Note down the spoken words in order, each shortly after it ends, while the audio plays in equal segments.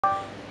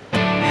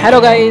Hello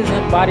guys,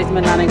 बारिश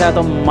में नहाने का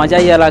तो मज़ा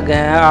ही अलग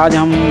है। आज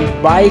हम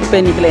बाइक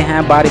पे निकले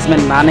हैं बारिश में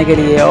नहाने के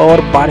लिए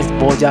और बारिश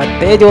बहुत ज़्यादा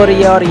तेज़ हो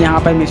रही है और यहाँ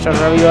पे मिस्टर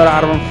रवि और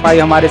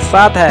R15 हमारे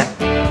साथ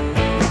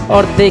है।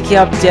 और देखिए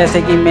अब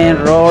जैसे कि मेन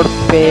रोड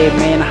पे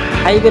मेन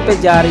हाईवे पे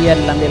जा रही है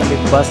लंबी लंबी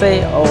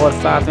बसें और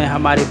साथ में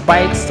हमारी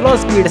बाइक स्लो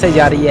स्पीड से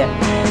जा रही है।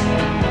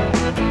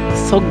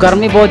 सो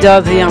गर्मी बहुत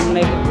ज़्यादा थी,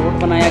 हमने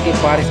रूट बनाया कि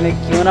बारिश में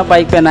क्यों ना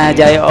बाइक पे नहाया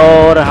जाए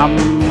और हम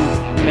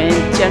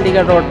मेन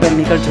चंडीगढ़ रोड पे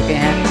निकल चुके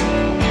हैं।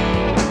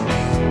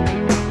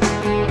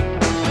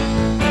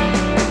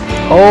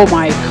 ओह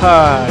माय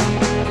गॉड,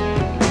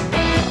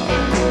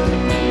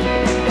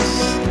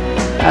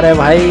 अरे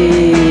भाई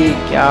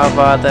क्या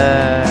बात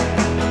है।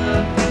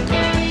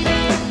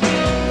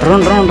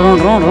 रून रून रून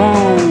रून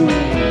रून।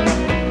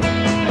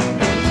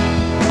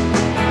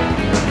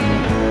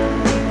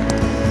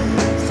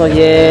 तो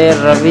ये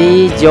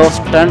रवि जो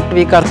स्टंट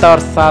भी करता है और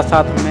साथ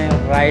साथ में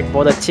राइड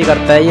बहुत अच्छी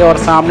करता है ये। और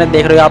सामने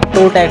देख रहे हो आप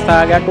टोल टैक्स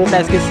आ गया। टोल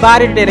टैक्स की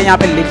सारी डिटेलें यहाँ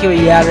पे लिखी हुई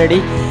है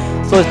ऑलरेडी।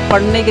 तो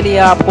पढ़ने के लिए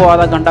आपको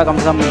आधा घंटा कम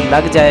से कम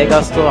लग जाएगा।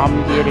 तो हम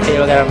ये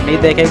डिटेल वगैरह नहीं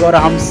देखेंगे। और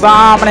हम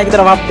सामने की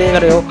तरफ आप देख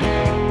रहे हो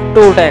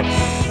टोल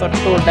टैक्स। तो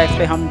टोल टैक्स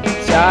पे हम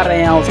जा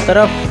रहे हैं उस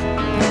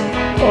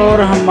तरफ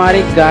और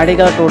हमारी गाड़ी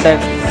का टोल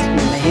टैक्स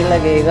नहीं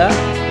लगेगा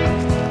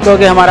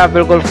क्योंकि हमारा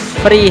बिल्कुल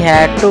फ्री है,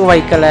 टू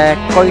व्हीकल है,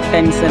 कोई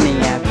टेंशन नहीं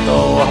है। तो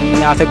हम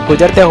यहाँ से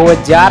गुजरते हुए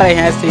जा रहे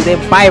हैं सीधे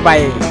bye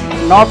bye.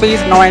 No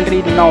fees, no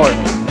entry, no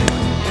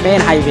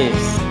main highway.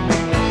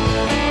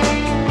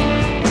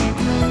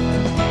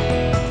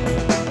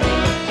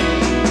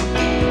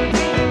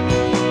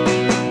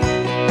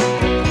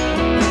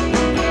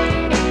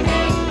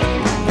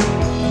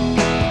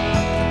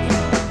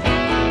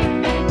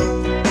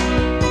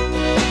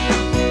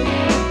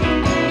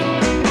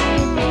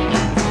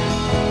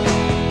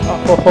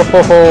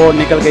 हो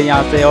निकल गए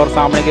यहाँ से। और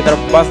सामने की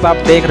तरफ बस आप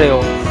देख रहे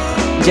हो,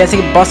 जैसे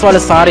कि बस वाले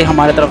सारे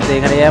हमारे तरफ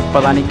देख रहे हैं,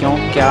 पता नहीं क्यों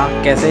क्या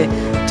कैसे।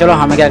 चलो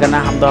हमें क्या करना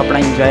है, हम तो अपना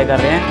एंजॉय कर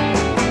रहे हैं।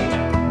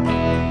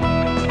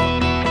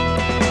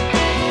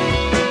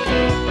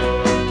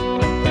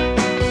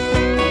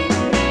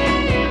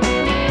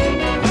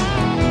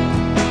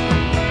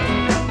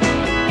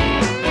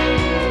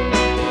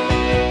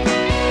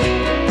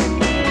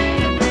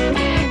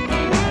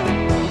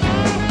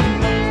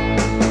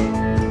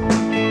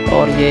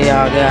 और ये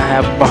आ गया है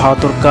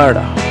बहादुरगढ़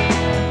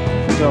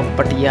जो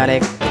पटियाले।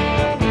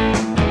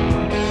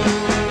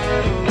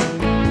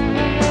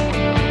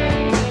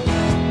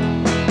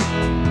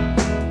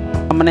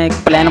 हमने एक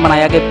प्लान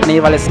बनाया कि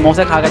पनीर वाले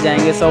समोसे खा के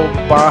जाएंगे। सो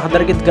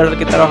बहादुरगढ़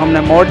की तरफ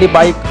हमने मोड़ दी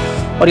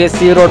बाइक और ये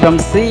सी रोड पे हम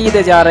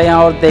सीधे जा रहे हैं।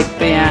 और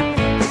देखते हैं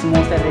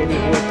समोसे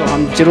रेडी हो तो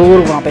हम जरूर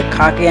वहाँ पे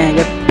खा के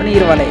आएंगे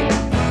पनीर वाले।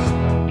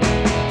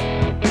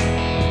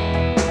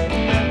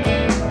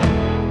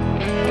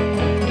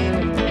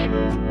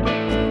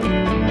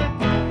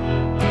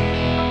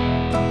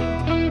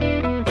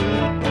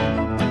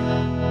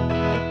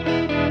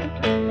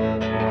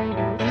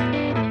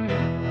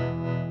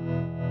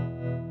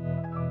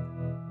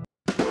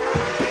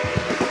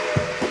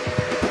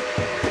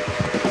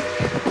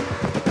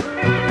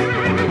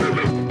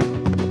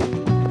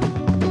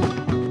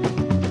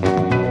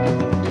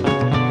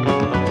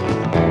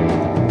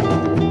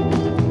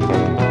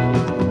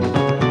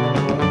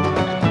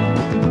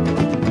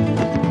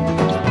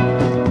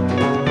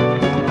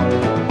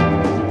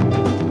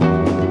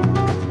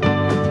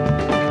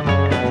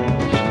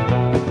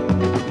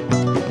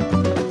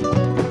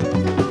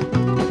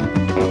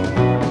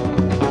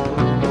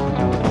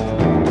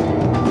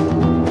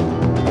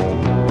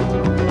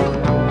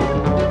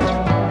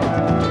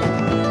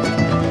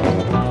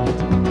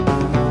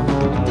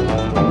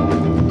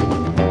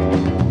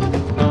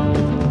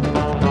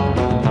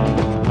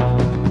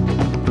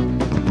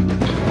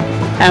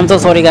 आई एम तो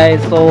सॉरी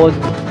गाइस। तो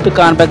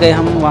दुकान पे गए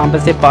हम, वहाँ पे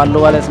सिर्फ आलू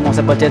वाले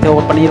समोसे बचे थे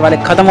और पनीर वाले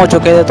ख़त्म हो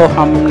चुके थे। तो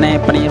हमने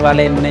पनीर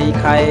वाले नहीं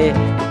खाए।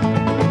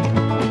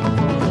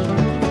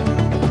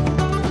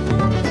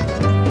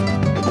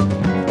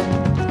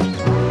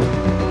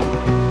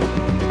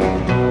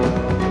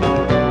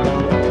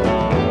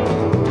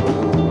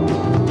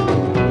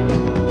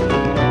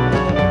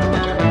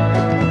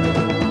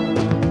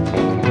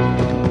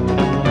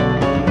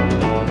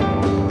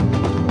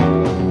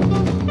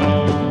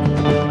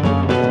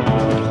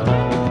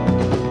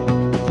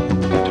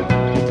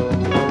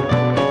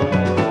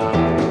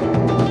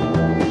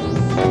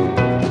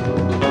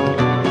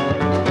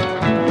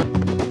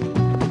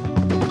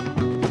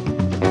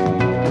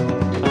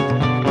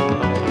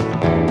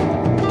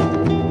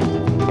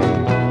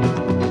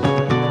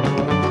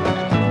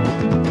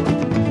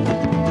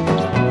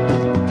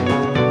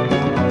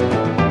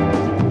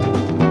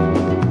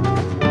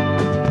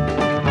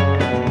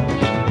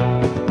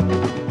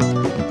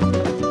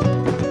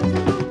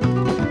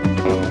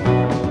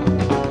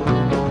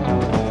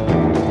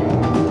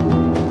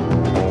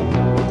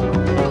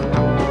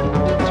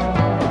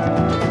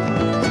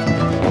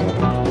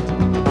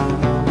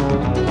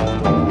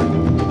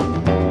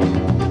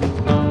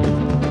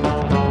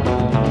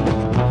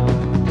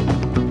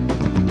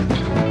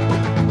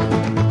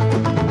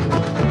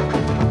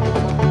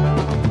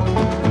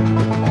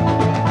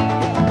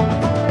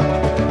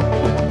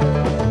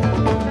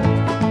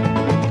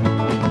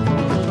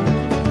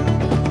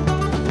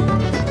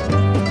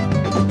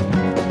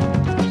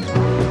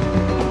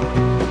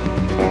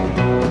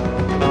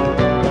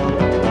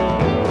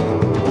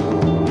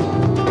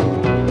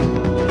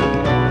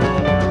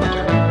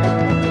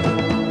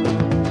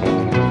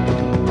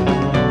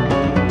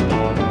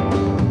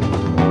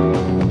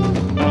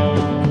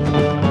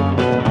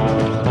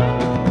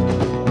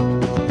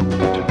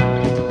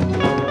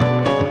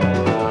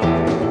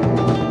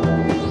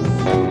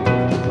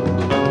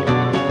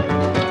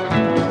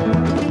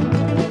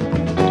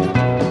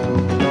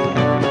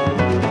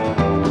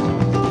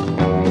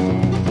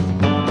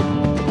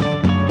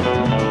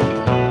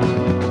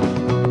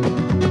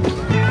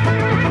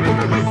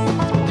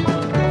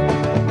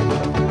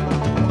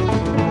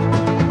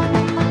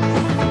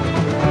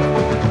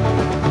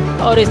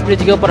 और इस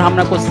ब्रिज के ऊपर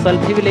हमने कुछ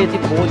सेल्फी भी ली थी,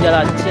 बहुत ज़्यादा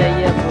अच्छी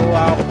आई है, वो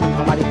आप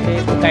हमारी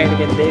फेसबुक आईडी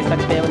पे देख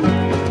सकते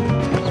हैं।